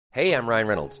Hey, I'm Ryan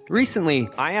Reynolds. Recently,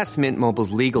 I asked Mint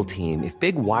Mobile's legal team if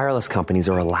big wireless companies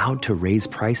are allowed to raise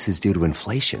prices due to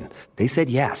inflation. They said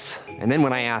yes. And then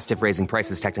when I asked if raising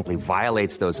prices technically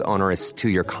violates those onerous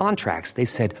two-year contracts, they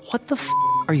said, "What the f***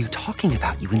 are you talking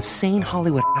about, you insane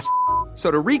Hollywood ass?" So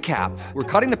to recap, we're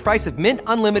cutting the price of Mint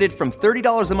Unlimited from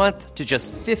 $30 a month to just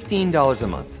 $15 a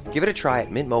month. Give it a try at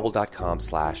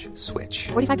mintmobile.com/switch.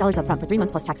 $45 up front for 3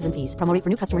 months plus taxes and fees. Promo rate for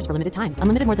new customers for limited time.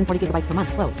 Unlimited more than 40 gigabytes per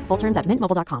month. Slows full terms at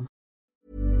mintmobile.com.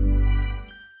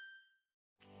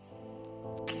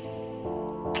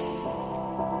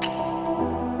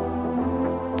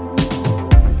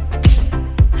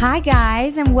 Hi,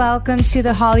 guys, and welcome to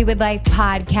the Hollywood Life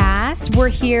podcast. We're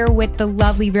here with the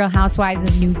lovely Real Housewives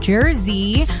of New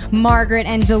Jersey, Margaret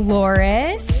and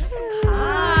Dolores.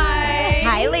 Hi.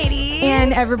 Hi, ladies.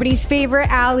 And everybody's favorite,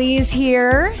 Allie, is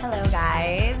here. Hello,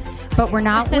 guys. But we're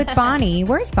not with Bonnie.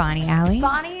 Where's Bonnie, Allie?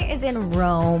 Bonnie is in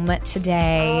Rome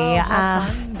today.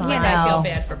 Bonnie. I feel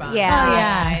bad for Bonnie. Yeah. Oh,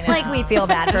 yeah. Like we feel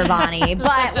bad for Bonnie.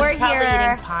 But we're Probably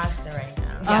here. eating pasta right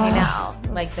now. I know.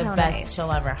 Like So the best nice.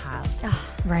 she'll ever have.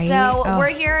 Right? So Oh, we're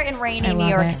here in rainy I New love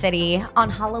York it. City on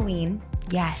Halloween.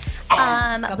 Yes.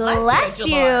 Bless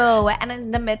you. Dolores. And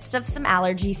in the midst of some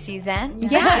allergy season.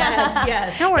 Yeah.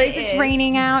 Yes. No worries. It It's is.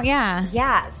 raining out. Yeah.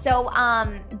 Yeah. So,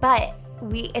 but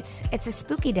it's a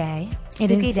spooky day.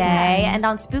 Spooky is, day. yes. And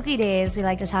on spooky days, we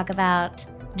like to talk about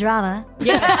drama.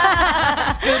 Spooky,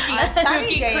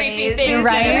 Spooky, creepy creepy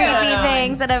Right.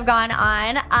 things that have gone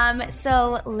on.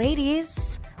 So,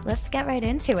 ladies, let's get right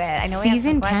into it. I know we have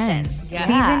Season some 10. questions. Yeah.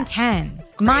 Season 10.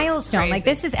 Milestone. Like, crazy.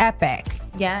 this is epic.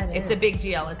 Yeah, It's a big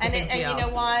deal. It's a big deal. And you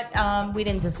know what? We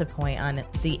didn't disappoint on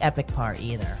the epic part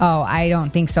either. Oh, I don't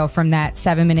think so from that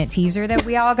 7-minute teaser that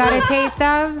we all got a taste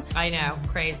of. I know,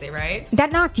 crazy, right?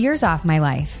 That knocked years off my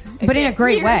life, but in a did.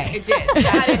 great way. It did.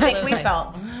 I didn't think we Absolutely.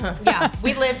 felt. Yeah,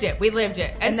 we lived it. We lived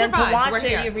it, And then to survived. watch We're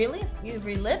it, here. you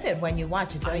relive it when you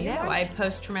watch it. Don't I you? know. I have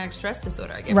post-traumatic stress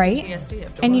disorder. I get Right? PTSD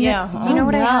after And you watching know, Yeah. you know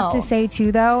what I no. have to say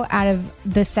too, though, out of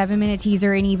the 7-minute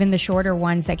teaser and even the shorter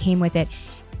ones that came with it,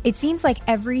 it seems like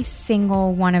every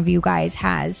single one of you guys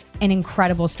has an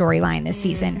incredible storyline this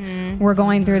season. We're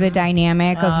going through the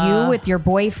dynamic of you with your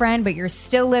boyfriend, but you're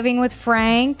still living with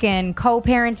Frank and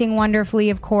co-parenting wonderfully,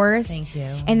 of course. Thank you.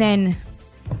 And then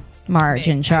Marge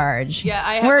in charge. Yeah,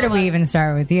 I have Where a do we lot- even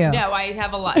start with you? No, I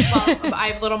have a lot. Well, I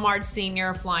have little Marge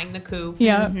Senior flying the coop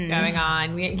going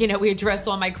on. We address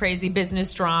all my crazy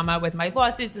business drama with my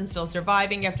lawsuits and still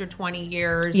surviving after 20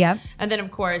 years. Yep. And then,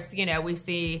 of course, we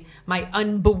see my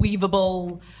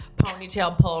unbelievable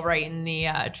ponytail pull right in the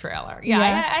trailer. Yeah, Yeah.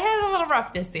 I had a little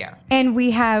rough this year. And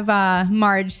we have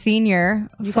Marge Senior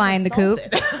flying the coop.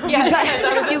 Yes,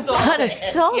 I was You got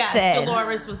assaulted. Yes,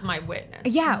 Dolores was my witness.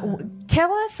 Yeah,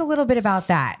 tell us a little bit about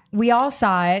that. We all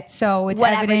saw it, so it's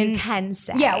Whatever evident. you can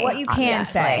say. Yeah, what you can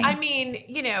obviously. say. I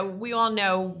mean, we all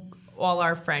know all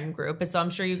our friend group, so I'm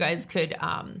sure you guys could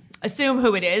assume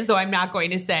who it is, though I'm not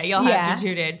going to say. You'll have to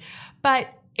tune in. But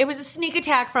it was a sneak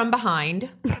attack from behind.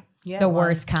 The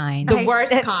worst kind. The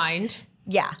worst It's- kind.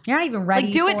 Yeah. You're not even ready.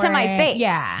 Like, do it for to my face.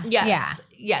 Yeah. Yes. Yeah.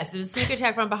 Yes, it was a sneak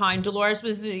attack from behind. Dolores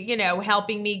was,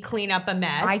 helping me clean up a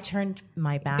mess. I turned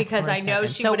my back Because for a I know second.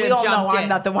 she so would we have all know jumped I'm in.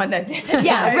 not the one that did it.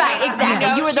 Yeah, right, exactly. I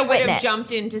know You were the she would have witness.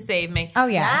 jumped in to save me. Oh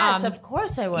yeah. Yes, of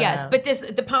course I would. Yes, but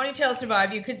the ponytail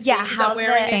survived. You could see Yeah, because how's I'm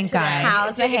wearing the- it Thank today. God.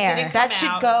 How's the It hair? didn't that come should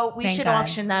out. go. We Thank should God.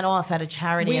 auction that off at a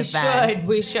charity We event. should.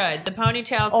 We should. The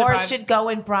ponytail survived. Or it should go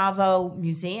in Bravo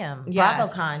Museum,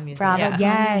 Yes. BravoCon Museum. Bravo.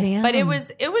 Yes. Yes. But it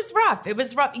was rough. It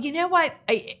was rough. You know what?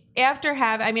 I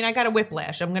got a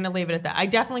whiplash. I'm going to leave it at that. I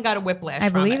definitely got a whiplash. I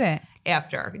from believe it.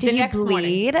 After. Did the you next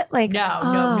bleed? Morning, Like,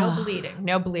 no bleeding.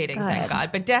 No bleeding, thank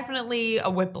God. But definitely a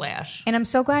whiplash. And I'm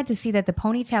so glad to see that the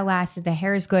ponytail lasted. The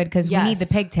hair is good because we Yes. need the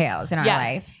pigtails in our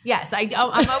life. Yes.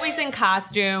 I'm always in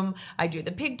costume. I do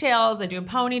the pigtails. I do a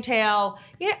ponytail.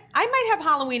 Yeah, I might have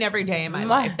Halloween every day in my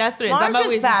life. That's what it is. Marge I'm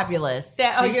always is fabulous.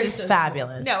 You're She's so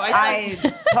fabulous. No, I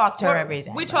talk to her every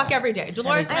day. We talk every day.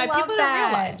 Dolores and I, I love people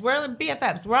that. don't realize we're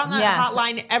BFFs. We're on the Yes.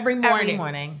 hotline every morning. every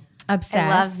morning. Obsessed. I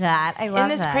love that. I love In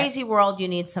this that. crazy world, you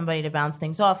need somebody to bounce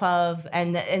things off of.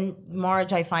 And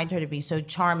Marge, I find her to be so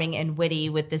charming and witty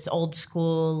with this old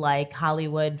school, like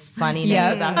Hollywood funniness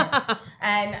Yep. about her.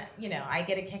 And, I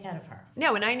get a kick out of her.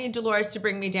 No, and I need Dolores to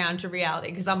bring me down to reality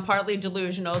because I'm partly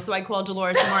delusional. So I call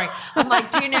Dolores in the morning. I'm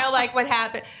like, do you know like what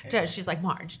happened? She's like,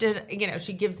 Marge,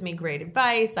 she gives me great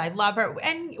advice. I love her.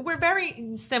 And we're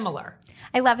very similar.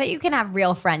 I love that you can have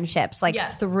real friendships like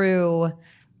Yes. through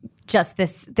just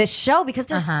this show because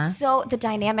there's the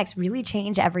dynamics really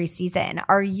change every season.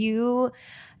 Are you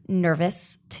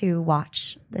nervous to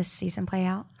watch this season play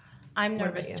out? I'm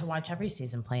nervous to watch every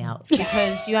season play out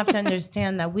because you have to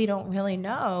understand that we don't really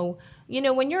know. You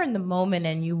know, when you're in the moment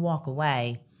and you walk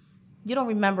away, you don't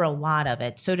remember a lot of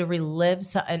it. So to relive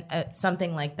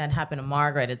something like that happened to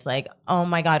Margaret, it's like, oh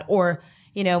my God. Or,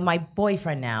 you know, my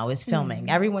boyfriend now is filming.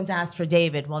 Everyone's asked for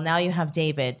David. Well, now you have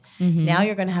David. Now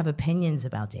you're going to have opinions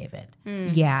about David.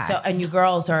 Yeah. So, and you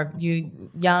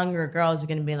younger girls are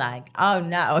going to be like, oh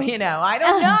no, you know, I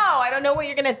don't know. I don't know what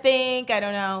you're going to think. I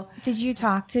don't know. Did you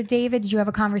talk to David? Did you have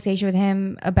a conversation with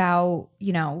him about,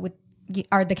 you know,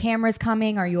 are the cameras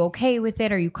coming? Are you okay with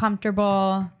it? Are you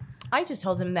comfortable? I just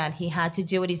told him that he had to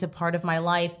do it. He's a part of my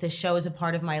life. The show is a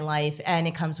part of my life, and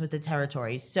it comes with the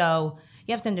territory. So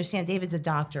you have to understand, David's a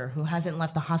doctor who hasn't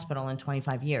left the hospital in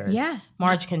 25 years. Yeah.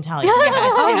 Marge can tell you.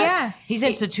 Oh, yeah. He's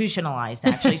institutionalized,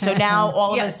 actually. So now,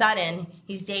 all of a sudden,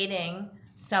 he's dating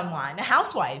someone, a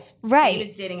housewife. Right.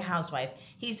 David's dating a housewife.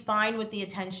 He's fine with the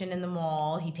attention in the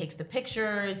mall. He takes the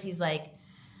pictures. He's like,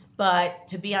 but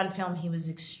to be on film, he was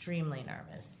extremely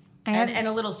nervous. And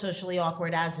a little socially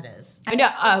awkward as it is. I know.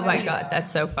 Oh my God,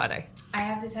 that's so funny. I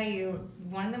have to tell you,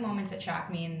 one of the moments that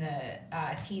shocked me in the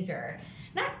teaser,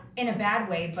 not in a bad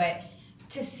way, but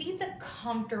to see the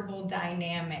comfortable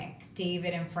dynamic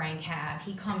David and Frank have.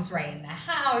 He comes right in the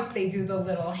house. They do the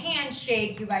little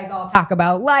handshake. You guys all talk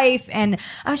about life. And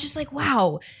I was just like,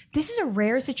 wow, this is a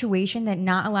rare situation that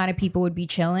not a lot of people would be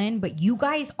chilling, but you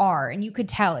guys are. And you could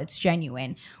tell it's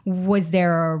genuine. Was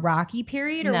there a rocky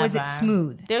period or was it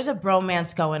smooth? There's a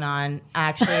bromance going on,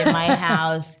 actually, in my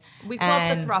house. We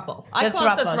call it the throuple. I The call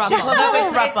it the throuple. throuple. She calls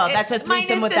it the throuple. It's That's a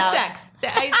threesome minus without- the sex.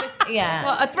 Yeah.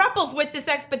 Well, a throuple's with the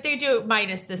sex, but they do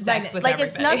minus the sex with like everybody.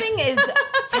 it's nothing is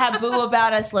taboo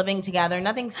about us living together.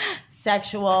 Nothing's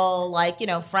sexual. Like, you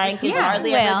know, Frank is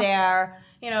hardly ever there.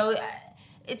 You know,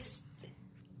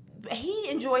 he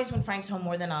enjoys when Frank's home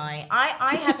more than I.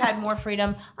 I have had more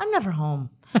freedom. I'm never home.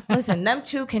 Listen, them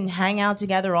two can hang out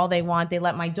together all they want. They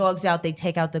let my dogs out. They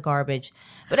take out the garbage.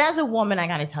 But as a woman, I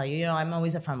got to tell you, you know, I'm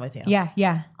always upfront with you.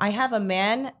 Yeah. I have a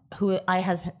man who I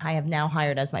have now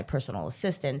hired as my personal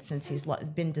assistant since he's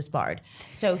been disbarred.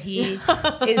 So he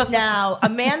is now a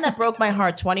man that broke my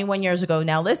heart 21 years ago.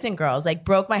 Now listen, girls, like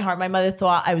broke my heart. My mother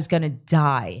thought I was going to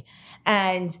die.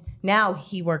 And now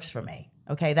he works for me.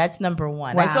 Okay, that's number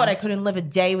one. Wow. I thought I couldn't live a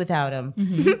day without him.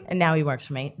 And now he works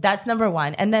for me. That's number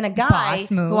one. And then a guy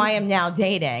who I am now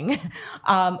dating,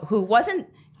 who wasn't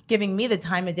giving me the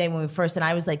time of day when we first, and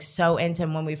I was like so into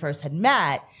him when we first had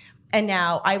met. And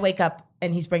now I wake up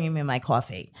and he's bringing me my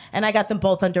coffee. And I got them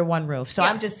both under one roof. So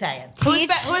I'm just saying. Who's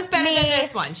better than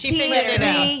this one? She figured it Teach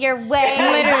out. me your ways.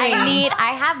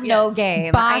 I have no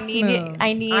game. Boss I need moves.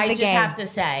 the Just game. have to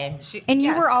say. And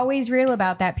you were always real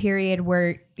about that period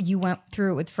where you went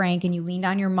through it with Frank and you leaned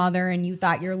on your mother and you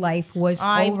thought your life was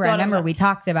over. I remember we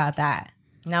talked about that.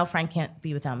 Now Frank can't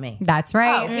be without me. That's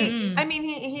right. I mean,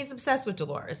 he's obsessed with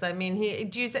Dolores. I mean,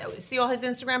 do you see all his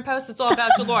Instagram posts? It's all about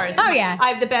Dolores. Oh, yeah. I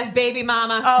have the best baby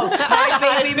mama. Oh,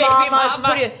 my baby mama's mama.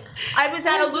 pretty. I was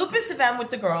at a lupus event with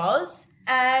the girls,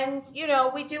 and you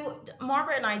know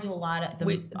Margaret and I do a lot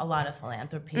of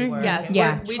philanthropy work. Yes, And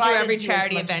yeah. we do try to every as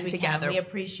charity much as event we can. together. We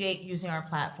appreciate using our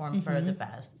platform for the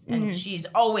best, and she's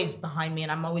always behind me,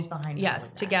 and I'm always behind her. Yes,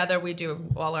 with that. together we do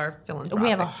all our philanthropic We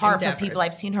have a heart for endeavors. people.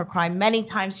 I've seen her cry many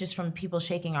times just from people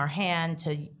shaking our hand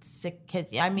to sick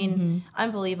kids. I mean,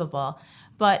 unbelievable.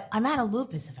 But I'm at a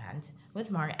lupus event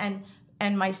with Mark,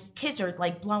 and my kids are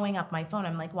like blowing up my phone.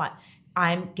 I'm like, what?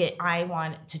 I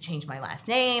want to change my last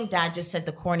name. Dad just said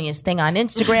the corniest thing on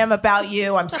Instagram about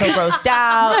you. I'm so grossed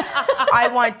out. I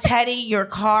want Teddy, your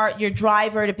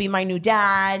driver, to be my new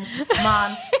dad.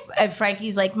 Mom, and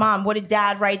Frankie's like, Mom, what did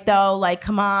Dad write though? Like,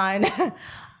 come on.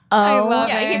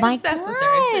 Yeah, he's My obsessed with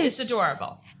her. It's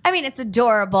adorable. I mean, it's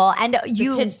adorable. And The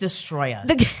kids destroy us.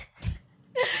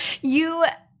 you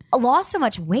lost so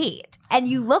much weight and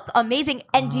you look amazing.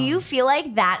 And do you feel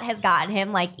like that has gotten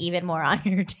him like even more on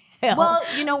your tail? Well,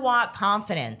 you know what?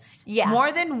 Confidence. Yeah.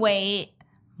 More than weight,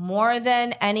 more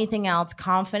than anything else,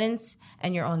 confidence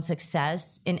and your own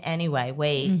success in any way.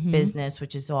 Weight, business,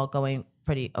 which is all going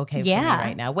pretty okay for me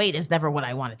right now. Weight is never what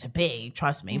I want it to be.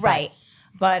 Trust me. Right.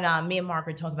 But me and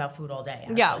Margaret talk about food all day.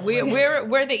 Yeah, we're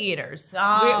the eaters. We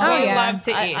yeah. love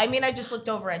to eat. I mean, I just looked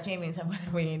over at Jamie and said, what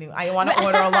are we eating? I want to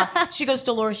order a lot. She goes,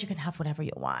 Dolores, you can have whatever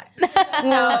you want.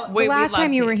 So, we Last love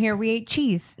time you to were eat. here, we ate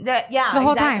cheese. the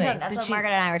whole time. exactly. That's The what cheese-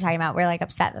 Margaret and I were talking about. We're like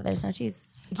upset that there's no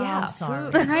cheese. Yeah, I'm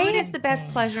sorry. Food is the best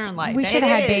pleasure in life. We It should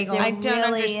have had is. bagels. I don't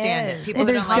really understand is. it. People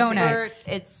There's don't like donuts.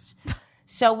 dessert.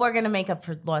 So we're gonna make up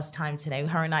for lost time today,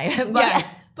 her and I. But,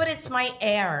 Yes. but it's my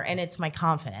air and it's my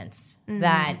confidence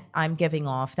that I'm giving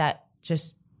off that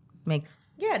just makes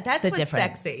Yeah, that's the what's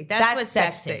difference. sexy. That's what's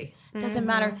sexy. sexy. It doesn't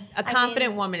matter. A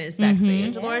confident woman is sexy.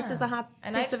 And Dolores is a hot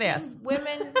And piece I've of ass. seen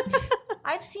women,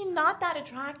 I've seen not that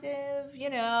attractive,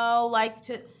 like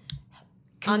to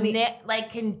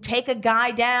can take a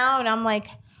guy down. I'm like,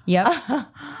 Yep.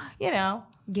 Yeah.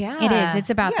 It is. It's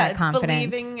about that it's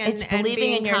confidence. believing it's and believing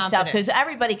being in yourself confident. because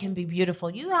everybody can be beautiful.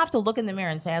 You have to look in the mirror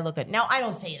and say, I look good. Now, I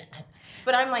don't say that,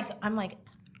 but I'm like,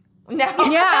 no.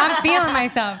 Yeah, I'm feeling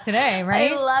myself today,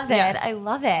 right? I love it. Yes. I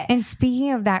love it. And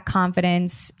speaking of that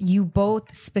confidence, you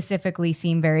both specifically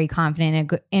seem very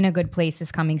confident in a good place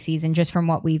this coming season, just from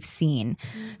what we've seen.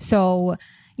 So,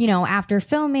 after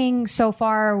filming so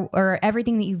far or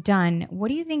everything that you've done, what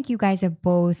do you think you guys have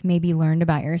both maybe learned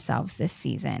about yourselves this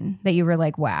season that you were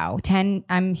like, wow,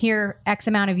 I'm here X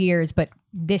amount of years, but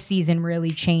this season really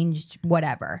changed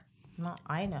whatever? Well,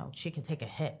 I know she can take a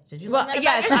hit. Did you? Well, learn that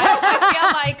yes, about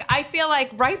I feel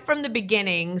like right from the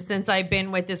beginning, since I've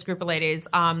been with this group of ladies,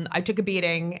 I took a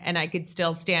beating and I could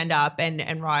still stand up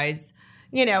and rise,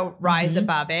 rise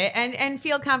above it and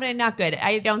feel confident. Not good.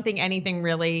 I don't think anything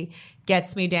really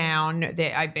gets me down.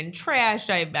 I've been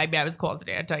trashed. I was called an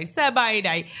anti-Semite,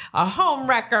 a home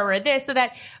wrecker, or this or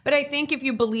that. But I think if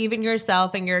you believe in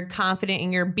yourself and you're confident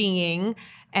in your being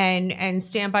and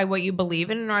stand by what you believe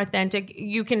in and are authentic,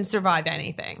 you can survive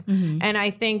anything. And I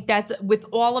think that's with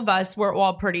all of us, we're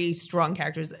all pretty strong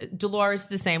characters. Dolores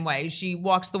the same way. She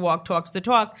walks the walk, talks the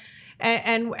talk,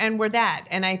 and we're that.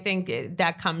 And I think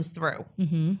that comes through.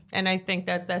 And I think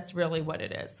that's really what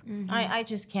it is. I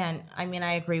just can't. I mean,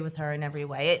 I agree with her in every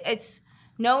way. It's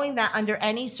knowing that under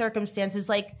any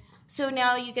circumstances, so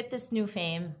now you get this new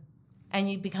fame and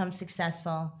you become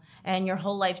successful and your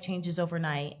whole life changes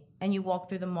overnight. And you walk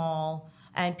through the mall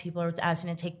and people are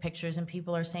asking to take pictures and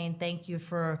people are saying, thank you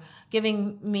for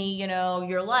giving me,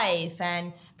 your life.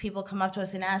 And people come up to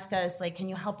us and ask us, can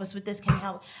you help us with this? Can you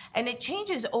help? And it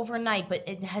changes overnight, but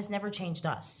it has never changed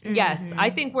us. Yes, I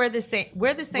think we're the same.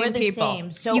 We're the same We're the people. same.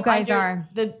 So You guys are.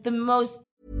 the most.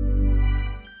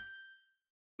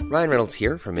 Ryan Reynolds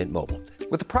here from Mint Mobile.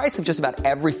 With the price of just about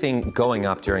everything going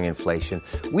up during inflation,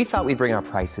 we thought we'd bring our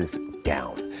prices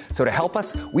down. So to help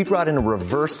us, we brought in a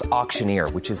reverse auctioneer,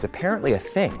 which is apparently a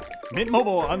thing. Mint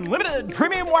Mobile Unlimited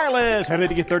Premium Wireless. How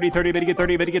to get 30, 30, bit to get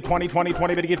 30, bit to get 20, 20,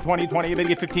 20, bit to get 20, 20, bit to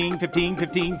get 15, 15,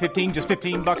 15, 15, just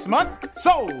 $15 a month?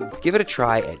 Sold! Give it a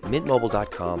try at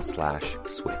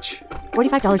mintmobile.com/switch.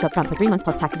 $45 up front for 3 months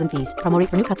plus taxes and fees. Promo rate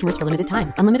for new customers for limited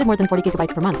time. Unlimited more than 40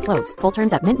 gigabytes per month. Slows full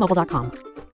terms at mintmobile.com.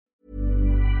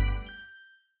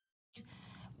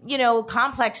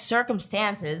 Complex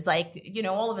circumstances,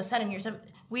 all of a sudden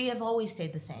we have always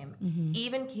stayed the same.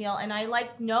 Even Keel, and I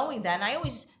like knowing that, and I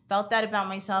always felt that about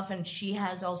myself, and she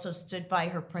has also stood by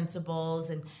her principles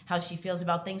and how she feels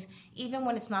about things, even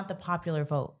when it's not the popular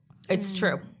vote. It's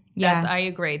true. Yeah. I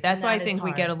agree. That's why I that think is we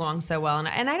hard. get along so well.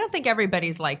 And I don't think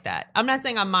everybody's like that. I'm not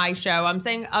saying on my show. I'm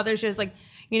saying other shows,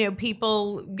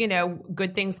 people,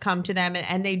 good things come to them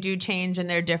and they do change and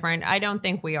they're different. I don't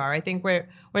think we are. I think we're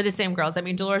the same girls. I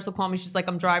mean, Dolores will call me. She's like,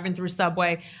 I'm driving through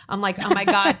Subway. I'm like, oh my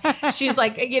God. She's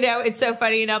like, it's so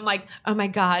funny. And I'm like, oh my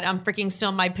God, I'm freaking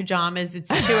still in my pajamas. It's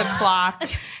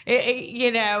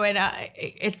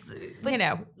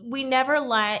 2:00. We never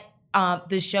let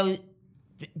the show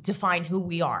define who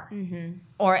we are,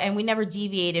 and we never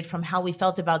deviated from how we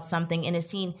felt about something in a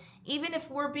scene, even if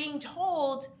we're being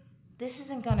told this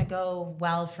isn't going to go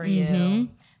well for you.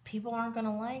 People aren't going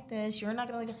to like this. You're not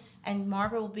going to like it. And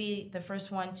Margaret will be the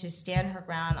first one to stand her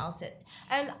ground. I'll sit.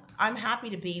 And I'm happy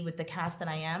to be with the cast that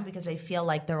I am because I feel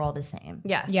like they're all the same.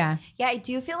 Yes. Yeah. Yeah, I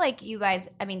do feel like you guys,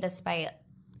 despite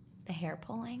the hair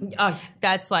pulling, Oh,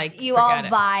 that's you all forget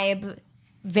it. vibe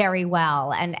very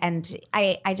well. And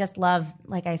I just love,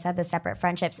 like I said, the separate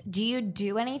friendships. Do you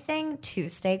do anything to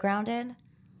stay grounded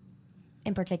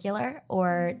in particular,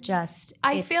 or just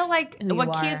I feel like who what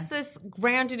you are? keeps this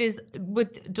grounded is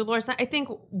with Dolores. I think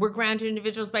we're grounded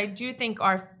individuals, but I do think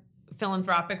our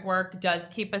philanthropic work does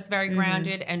keep us very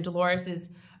grounded. And Dolores is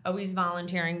always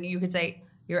volunteering. You could say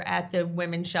you're at the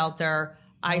women's shelter.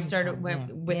 I started with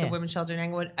the women's shelter in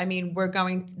Englewood. I mean, we're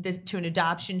going to an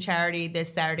adoption charity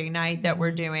this Saturday night that we're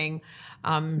doing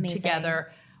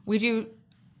together. We're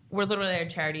literally at a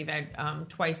charity event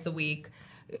twice a week.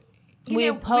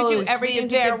 We do everything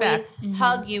to give back. We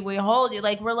hug you, we hold you.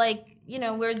 We're We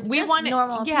want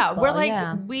normal yeah, people,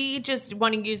 we're we just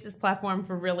want to use this platform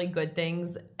for really good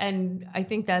things, and I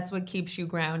think that's what keeps you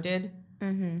grounded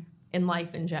in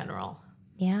life in general.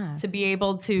 Yeah. To be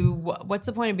able to, what's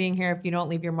the point of being here if you don't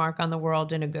leave your mark on the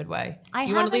world in a good way? You want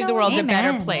to haven't leave the world a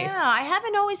better place. Yeah, I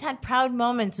haven't always had proud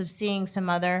moments of seeing some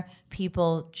other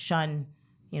people shun,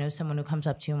 someone who comes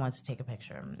up to you and wants to take a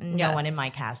picture. No Yes. one in my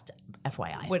cast,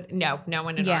 FYI. No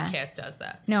one in Yeah. our cast does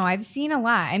that. No, I've seen a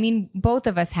lot. I mean, both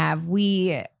of us have.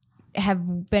 We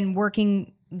have been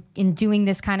working in doing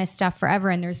this kind of stuff forever,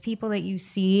 and there's people that you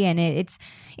see and it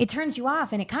turns you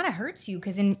off, and it kind of hurts you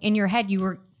because in your head you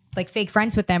were like fake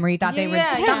friends with them, or you thought they were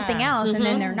something else, and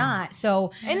then they're not.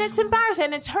 So, And it's embarrassing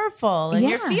and it's hurtful and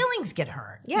your Yeah. feelings get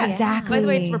hurt. Yeah, Exactly. By the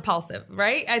way, it's repulsive,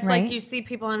 right? It's Right. like you see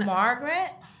people on.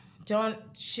 Margaret,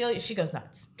 she goes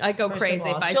nuts. I go First of crazy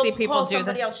all. if I She'll see people call do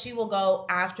somebody that. else. She will go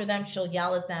after them. She'll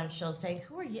yell at them. She'll say,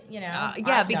 "Who are you?" Yeah, I've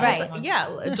done because it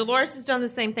once. Dolores has done the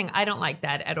same thing. I don't like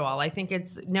that at all. I think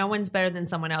it's no one's better than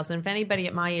someone else. And if anybody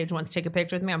at my age wants to take a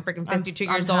picture with me, I'm freaking 52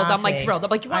 years old. I'm like happy. thrilled.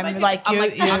 I'm like, you want my I'm picture? like,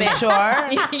 I'm you I'm in.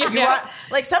 sure? You You know? want,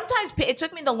 like sometimes it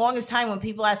took me the longest time when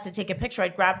people asked to take a picture.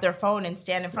 I'd grab their phone and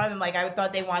stand in front of them like I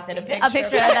thought they wanted a picture. A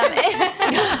picture of them.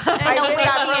 I did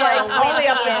that for like only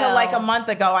up you. until like a month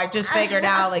ago. I just figured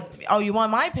out like, oh, you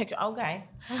want my picture? Okay.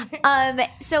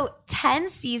 So 10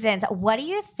 seasons. What do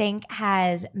you think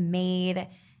has made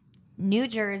New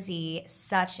Jersey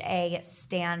such a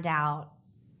standout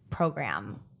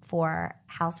program for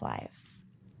housewives?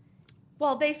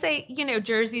 Well, they say,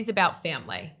 Jersey's about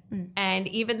family. And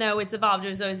even though it's evolved, it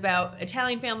was always about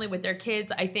Italian family with their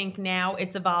kids. I think now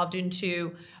it's evolved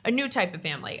into a new type of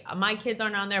family. My kids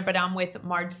aren't on there, but I'm with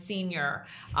Marge Sr.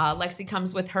 Lexi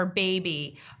comes with her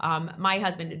baby. My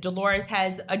husband, Dolores,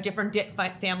 has a different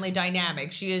family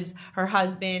dynamic. She is her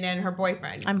husband and her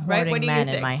boyfriend. I'm right? hoarding What do you men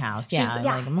think? in my house. She's-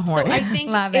 Yeah, I'm hoarding. So I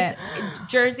think Love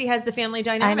Jersey has the family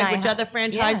dynamic, And which other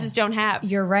franchises don't have.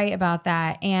 you're right about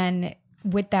that. And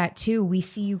with that too, we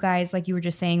see you guys, like you were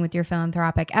just saying with your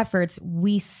philanthropic efforts,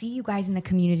 we see you guys in the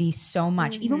community so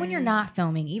much. Even when you're not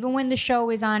filming, even when the show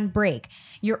is on break,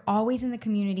 you're always in the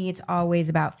community. It's always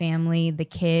about family, the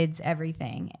kids,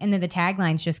 everything. And then the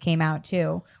taglines just came out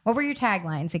too. What were your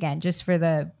taglines again? Just for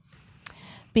the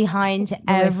Behind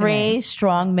every listeners.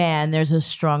 strong man, there's a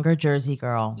stronger Jersey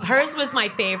girl. Hers was my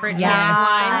favorite Yes.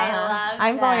 tagline.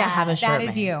 I'm going to have a shirt. that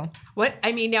is made. you. What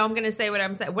I mean, now I'm going to say what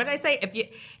I'm saying. What did I say?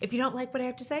 If you don't like what I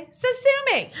have to say, so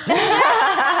sue me.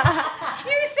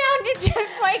 You sounded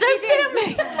just like So sue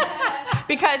me.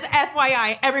 Because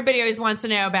FYI, everybody always wants to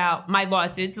know about my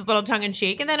lawsuits. It's a little tongue in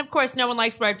cheek, and then of course no one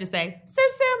likes what I have to say. So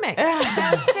sue me.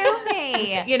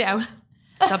 Sue me.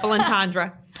 Double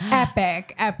entendre.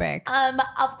 epic.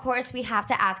 Of course, we have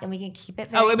to ask, and we can keep it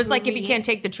very Oh, it was like if you brief. can't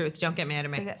take the truth, don't get mad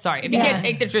at me. Sorry, if you Yeah. can't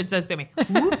take the truth, so sue me.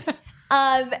 Whoops.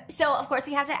 So, of course,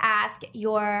 we have to ask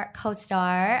your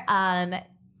co-star,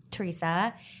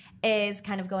 Teresa, is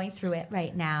kind of going through it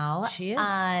right now. She is.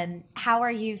 How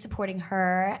are you supporting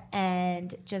her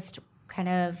and just kind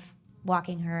of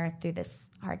walking her through this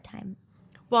hard time?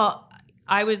 Well,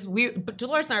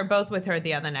 Dolores and I were both with her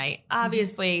the other night.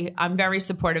 Obviously, I'm very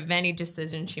supportive of any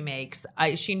decision she makes.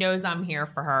 She knows I'm here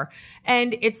for her.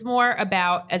 And it's more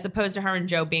about, as opposed to her and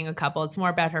Joe being a couple, it's more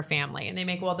about her family. And they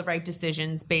make all the right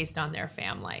decisions based on their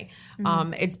family.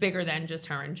 It's bigger than just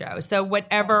her and Joe. So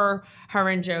whatever her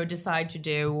and Joe decide to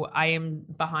do, I am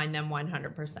behind them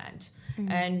 100%.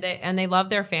 And they love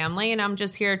their family, and I'm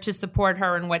just here to support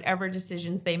her in whatever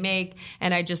decisions they make.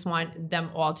 And I just want them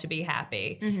all to be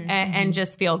happy and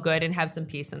just feel good and have some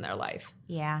peace in their life.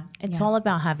 Yeah. It's all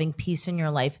about having peace in your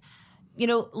life.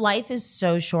 Life is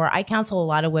so short. I counsel a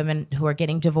lot of women who are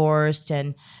getting divorced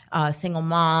and single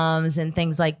moms and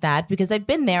things like that because I've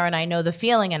been there and I know the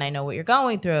feeling and I know what you're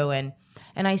going through. And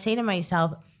I say to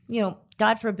myself,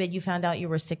 God forbid you found out you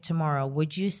were sick tomorrow.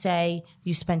 Would you say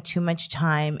you spent too much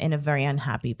time in a very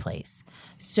unhappy place?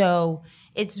 So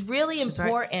it's really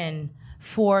important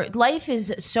for life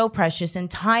is so precious and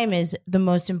time is the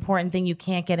most important thing. You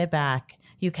can't get it back.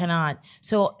 You cannot.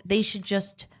 So they should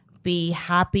just be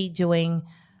happy doing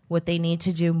what they need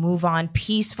to do, move on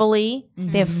peacefully.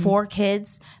 They have 4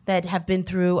 kids that have been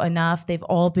through enough. They've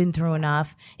all been through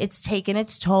enough. It's taken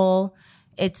its toll.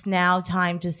 It's now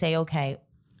time to say, okay,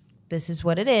 this is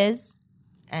what it is,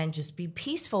 and just be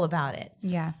peaceful about it.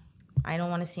 Yeah. I don't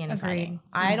want to see any Agreed. fighting.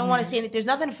 I don't want to see any. There's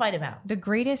nothing to fight about. The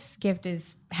greatest gift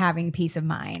is having peace of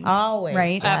mind. Always.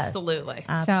 Right? Yes. Absolutely.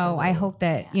 So I hope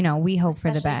that, we hope for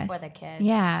the Especially best. for the kids.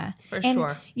 Yeah. For And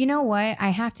sure. You know what? I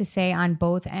have to say on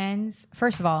both ends,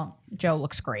 first of all, Joe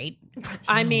looks great.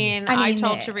 I mean, I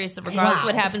told Teresa, regardless of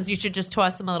what happens, you should just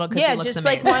toss him a little because Yeah, he looks just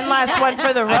amazing. like one last one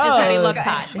for the road. I just said he looks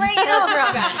hot. Right?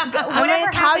 Real good. I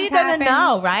mean, how you going to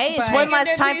know, right? It's one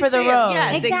last time for the road.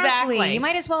 Yes, Exactly. exactly. You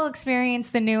might as well experience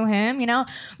the new him,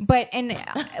 But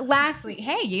lastly,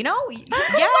 hey, you could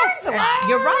have learned a lot.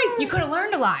 You're right. You could have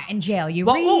learned a lot in jail. You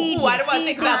Well, read. I don't want to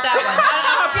think about that one.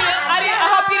 I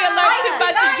hope you didn't learn too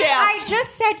much in jail. I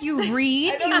just said you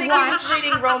read. I don't You think he was watch.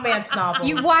 reading romance novels.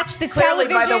 You watch the Clearly,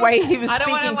 television. by the way he was I don't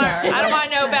want speaking to to learn. her. I don't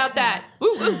want to know about that.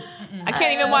 Ooh. I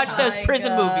can't even watch those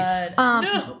prison movies.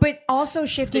 But also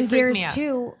shifting They freak gears me out.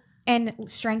 too, and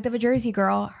Strength of a Jersey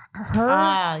Girl.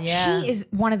 yeah. She is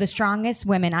one of the strongest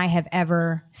women I have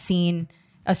ever seen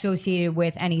associated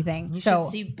with anything. You So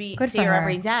should see good for her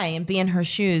every day and be in her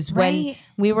shoes. When Right.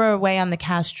 we were away on the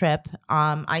cast trip,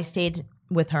 I stayed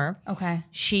with her. Okay.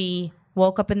 She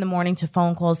woke up in the morning to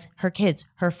phone calls, her kids,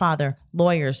 her father,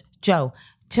 lawyers, Joe.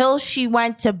 Till she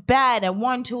went to bed at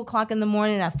 1, 2 o'clock in the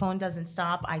morning, that phone doesn't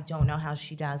stop. I don't know how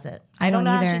she does it. I don't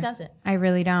know how either. she does it. I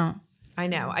really don't. I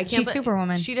know. I can't. She's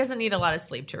Superwoman. She doesn't need a lot of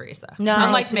sleep, Teresa. No,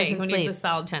 unlike she me, doesn't who sleep. needs a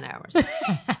solid 10 hours.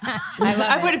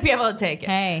 I wouldn't be able to take it.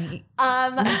 Hey,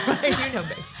 You know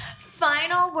me.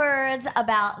 Final words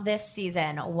about this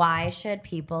season. Why should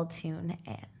people tune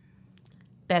in?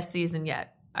 Best season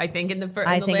yet. I think in the first.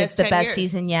 I think it's the best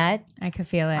season yet. I could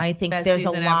feel it. I think Best there's a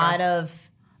season lot ever.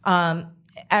 of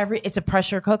it's a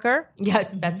pressure cooker. Yes,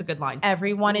 that's a good line.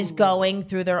 Everyone is going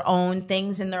through their own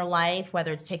things in their life,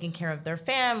 whether it's taking care of their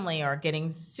family or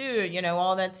getting sued,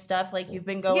 all that stuff like you've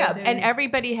been going through. And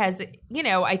everybody has,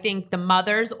 I think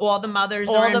all the mothers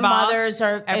All are the involved. mothers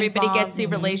are Everybody involved. gets to see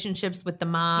relationships with the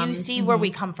moms. you see where we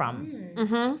come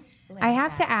from. I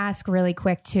have to ask really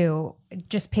quick too,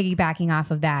 just piggybacking off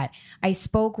of that. I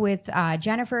spoke with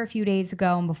Jennifer a few days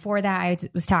ago, and before that, I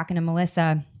was talking to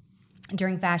Melissa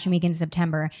during Fashion Week in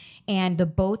September, and the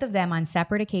both of them on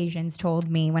separate occasions told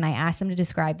me when I asked them to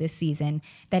describe this season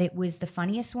that it was the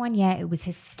funniest one yet. It was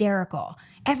hysterical.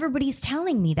 Everybody's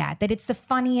telling me that it's the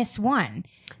funniest one.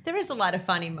 There is a lot of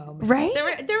funny moments, Right?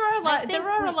 There are a lot. There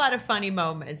are a lot of funny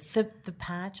moments. The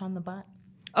patch on the butt.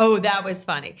 Oh, that was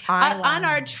funny. I On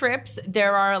our trips,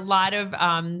 there are a lot of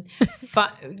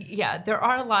fun. Yeah, there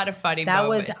are a lot of funny That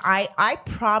moments. was I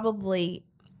probably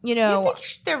I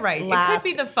think they're right. It could laughed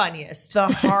be the funniest. the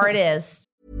hardest.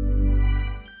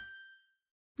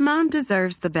 Mom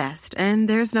deserves the best, and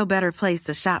there's no better place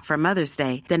to shop for Mother's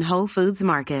Day than Whole Foods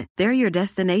Market. They're your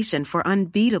destination for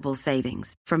unbeatable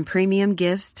savings, from premium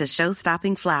gifts to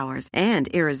show-stopping flowers and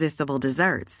irresistible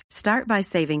desserts. Start by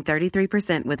saving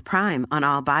 33% with Prime on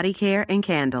all body care and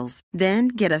candles. Then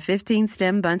get a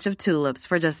 15-stem bunch of tulips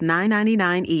for just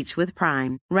 $9.99 each with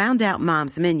Prime. Round out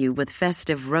Mom's menu with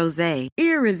festive rosé,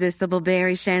 irresistible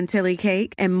berry chantilly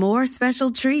cake, and more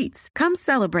special treats. Come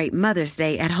celebrate Mother's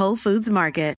Day at Whole Foods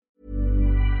Market.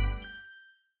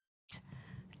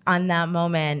 On that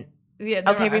moment. Yeah,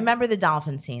 there Okay, are. remember the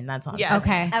dolphin scene. That's all. Yes.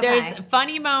 Okay. There's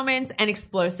funny moments and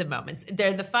explosive moments.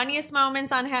 They're the funniest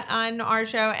moments on our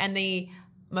show and the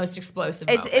most explosive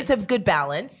moments. It's a good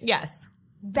balance. Yes.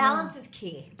 Balance is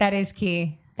key. That is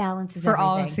key Balance is for everything.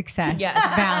 all success. Yes.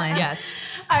 Balance. Yes.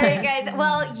 All right, guys.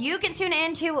 Well, you can tune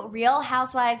in to Real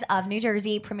Housewives of New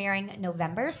Jersey, premiering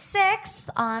November 6th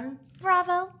on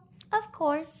Bravo, of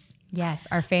course. Yes,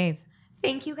 our fave.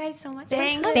 Thank you guys so much.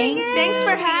 Thanks. for coming in. Thanks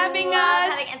for We having love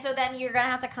us. having- and so then you're going to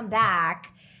have to come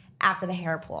back after the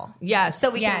hair pool. Yes.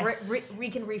 So we Yes. can we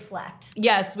can reflect.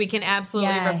 Yes, we can absolutely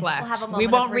Yes. reflect. We'll have a We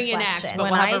moment won't of reenact, reflection. but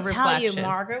When we'll I have a tell you, reflection.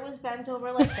 Margaret was bent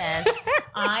over like this,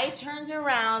 I turned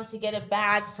around to get a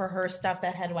bag for her stuff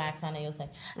that had wax on it. You'll say,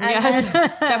 Yes.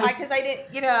 because I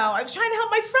didn't, I was trying to help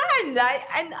my friend.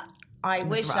 I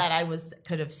wish rough. that I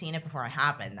could have seen it before it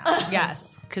happened.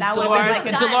 Yes, because That would've been like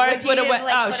a Dolores would have Would you went.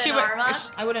 have, Oh, put she an would. arm up?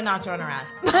 I would have knocked her on her ass.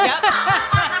 Yep.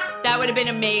 That would have been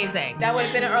amazing. That would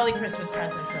have been an early Christmas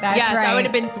present for me. That's yes, I right. would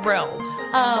have been thrilled.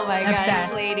 Oh my gosh,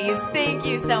 Obsessed. ladies. Thank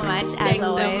you so much, as Thanks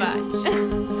so always.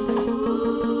 much.